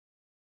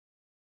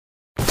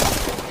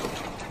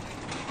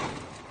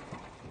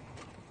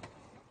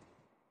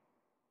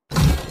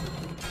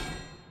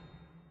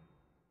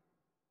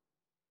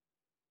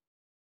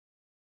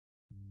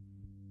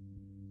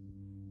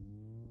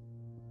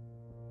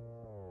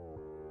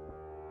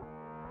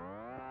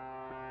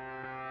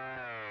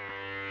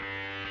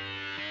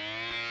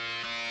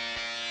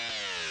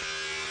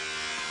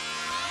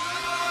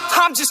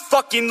I'm just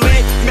fucking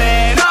lit,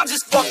 man, I'm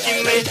just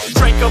fucking lit.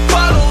 Drank a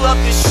bottle of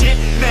this shit,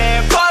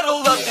 man,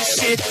 bottle of this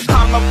shit.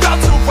 I'm about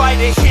to write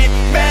a hit,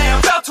 man,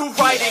 about to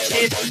write a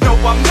hit. No,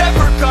 I'm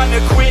never gonna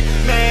quit,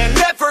 man,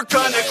 never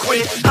gonna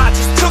quit. I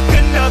just took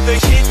another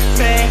hit,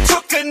 man,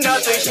 took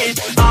another hit.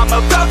 I'm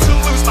about to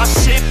lose my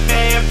shit,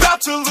 man,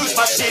 about to lose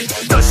my shit.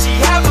 Does she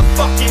have a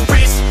fucking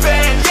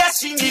wristband? Yeah,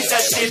 she needs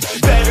that shit.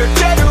 Better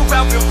get her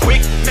out real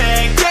quick,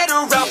 man, get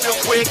her out real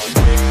quick.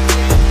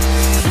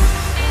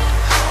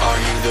 Are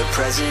you the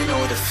present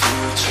or the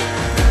future?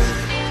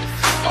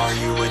 Are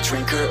you a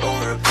drinker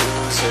or a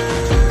boozer?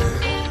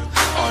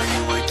 Are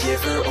you a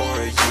giver or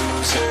a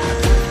user?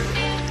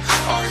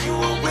 Are you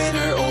a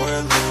winner or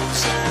a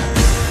loser?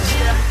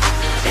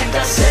 And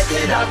I said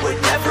that I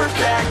would never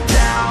back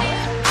down.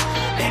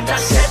 And I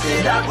said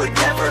that I would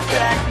never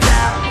back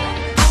down.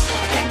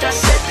 And I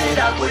said that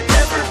I would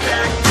never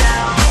back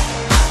down.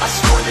 I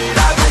swore that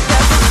I would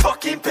never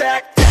fucking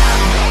back down.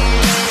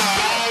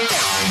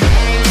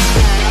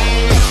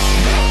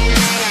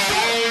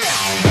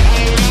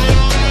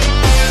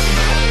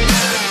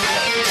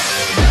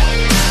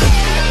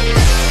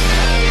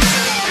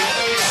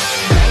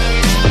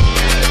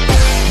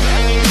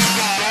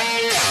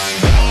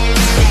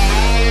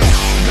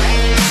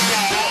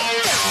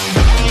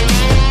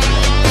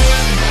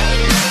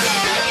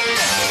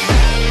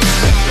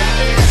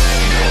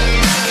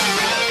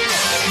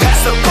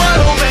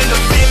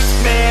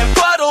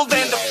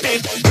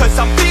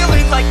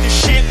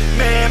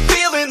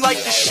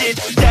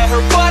 Yeah,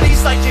 her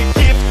body's like a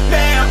gift,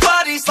 man,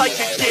 body's like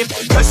a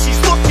gift. Cause she's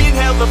looking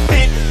hella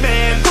fit,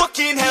 man,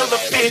 looking hella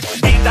fit.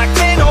 And I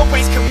can't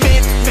always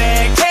commit,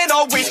 man, can't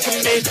always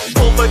commit.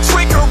 Pull the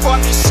trigger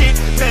on this shit,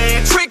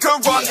 man, trigger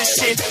on this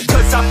shit.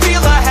 Cause I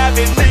feel I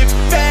haven't lived,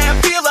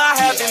 man, feel I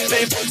haven't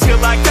lived. Till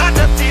I got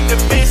nothing to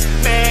miss,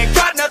 man,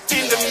 got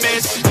nothing to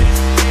miss.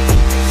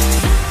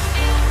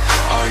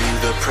 Are you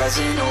the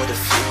present or the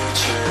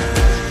future?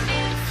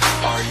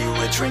 Are you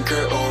a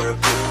drinker or a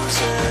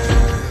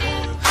boozer?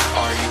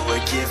 Are you a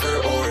giver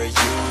or a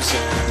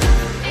user?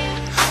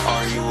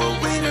 Are you a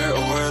winner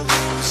or a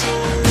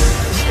loser?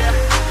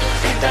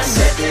 And I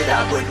said that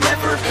I would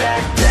never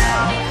back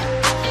down.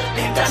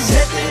 And I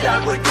said that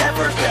I would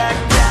never back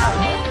down.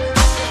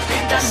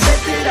 And I said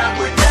that I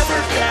would never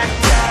back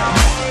down.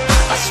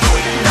 I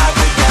swore that I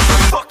would never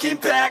fucking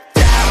back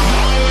down.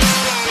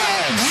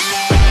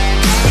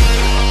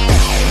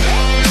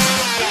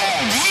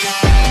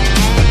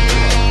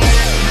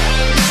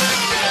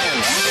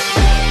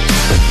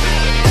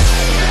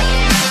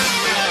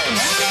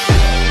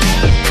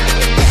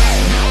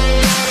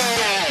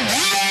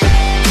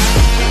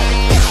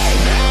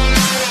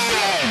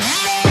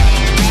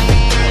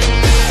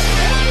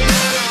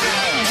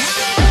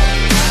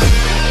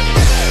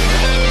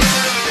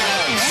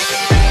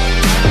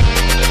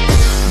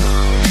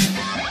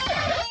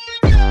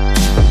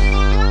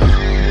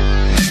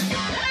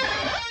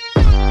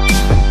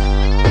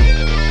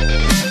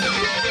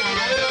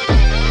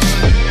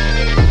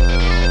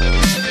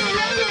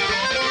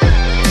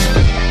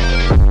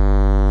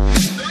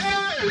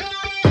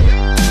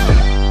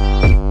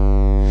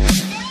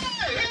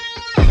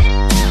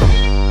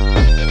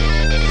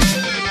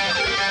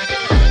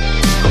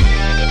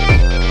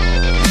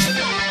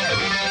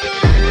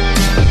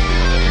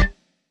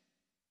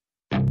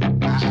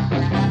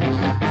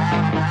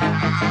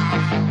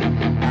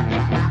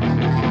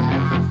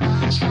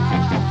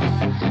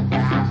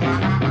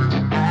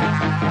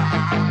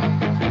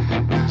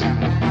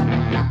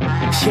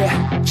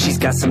 Yeah, she's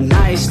got some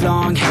nice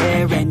long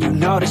hair, and you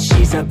know that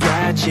she's a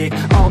bad chick.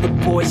 All the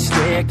boys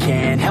stare,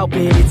 can't help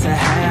it, it's a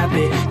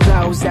habit.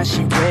 Clothes that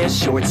she wears,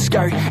 short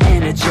skirt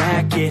and a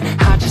jacket.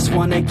 I just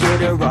wanna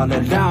get her all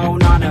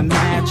alone on a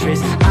mattress.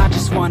 I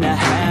just wanna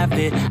have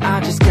it,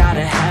 I just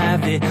gotta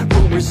have it.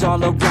 Rumors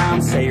all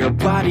around say her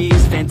body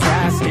is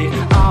fantastic.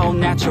 All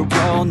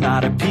natural,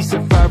 not a piece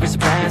of fur is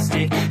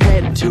plastic.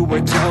 Head to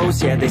her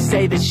toes, yeah, they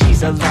say that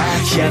she's a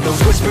latch. Yeah, the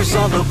whispers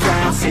all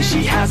around say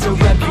she has a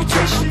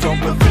reputation. Don't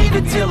believe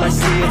it till I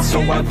see it, so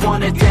I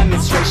want a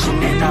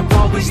demonstration. And I've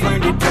always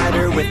learned it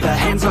better with a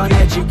hands-on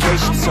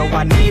education. So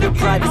I need a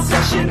private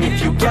session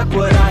if you get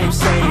what I am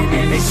saying.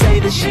 And they say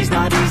that she's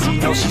not easy,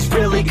 no, she's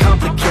really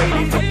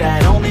complicated. But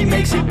that only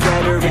makes it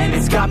better, and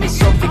it's got me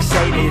so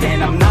fixated.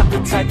 And I'm not the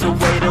type to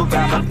wait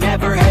around, I've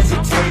never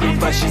hesitated.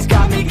 But she's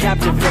got me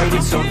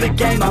captivated, so the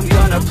game, I'm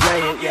gonna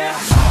play it, yeah.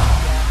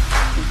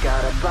 She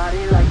got a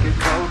body like a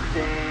coke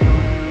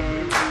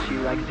thing. She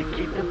likes to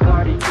keep the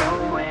party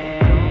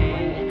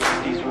going.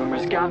 These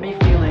rumors got me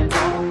feeling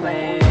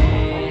lonely.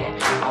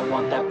 I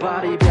want that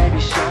body, baby,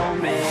 show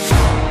me.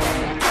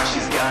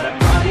 She's got a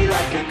body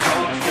like a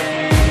coke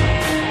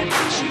thing.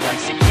 She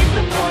likes to keep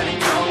the party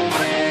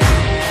going.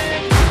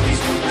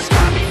 These rumors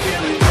got me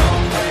feeling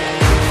lonely.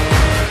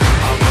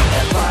 I want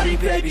that body,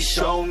 baby,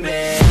 show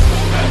me.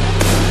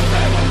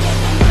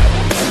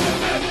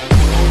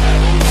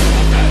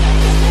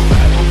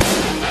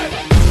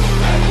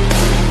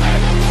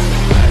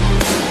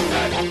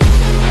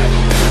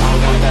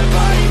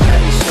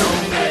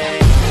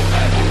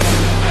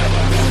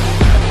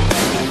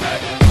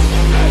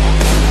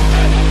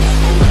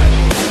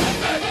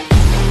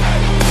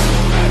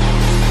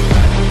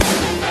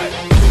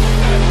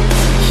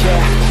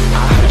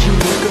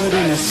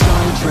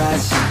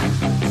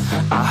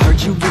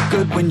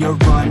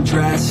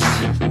 undressed.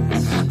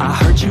 I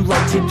heard you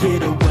like to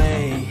get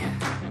away.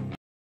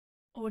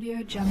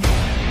 Audio Jungle.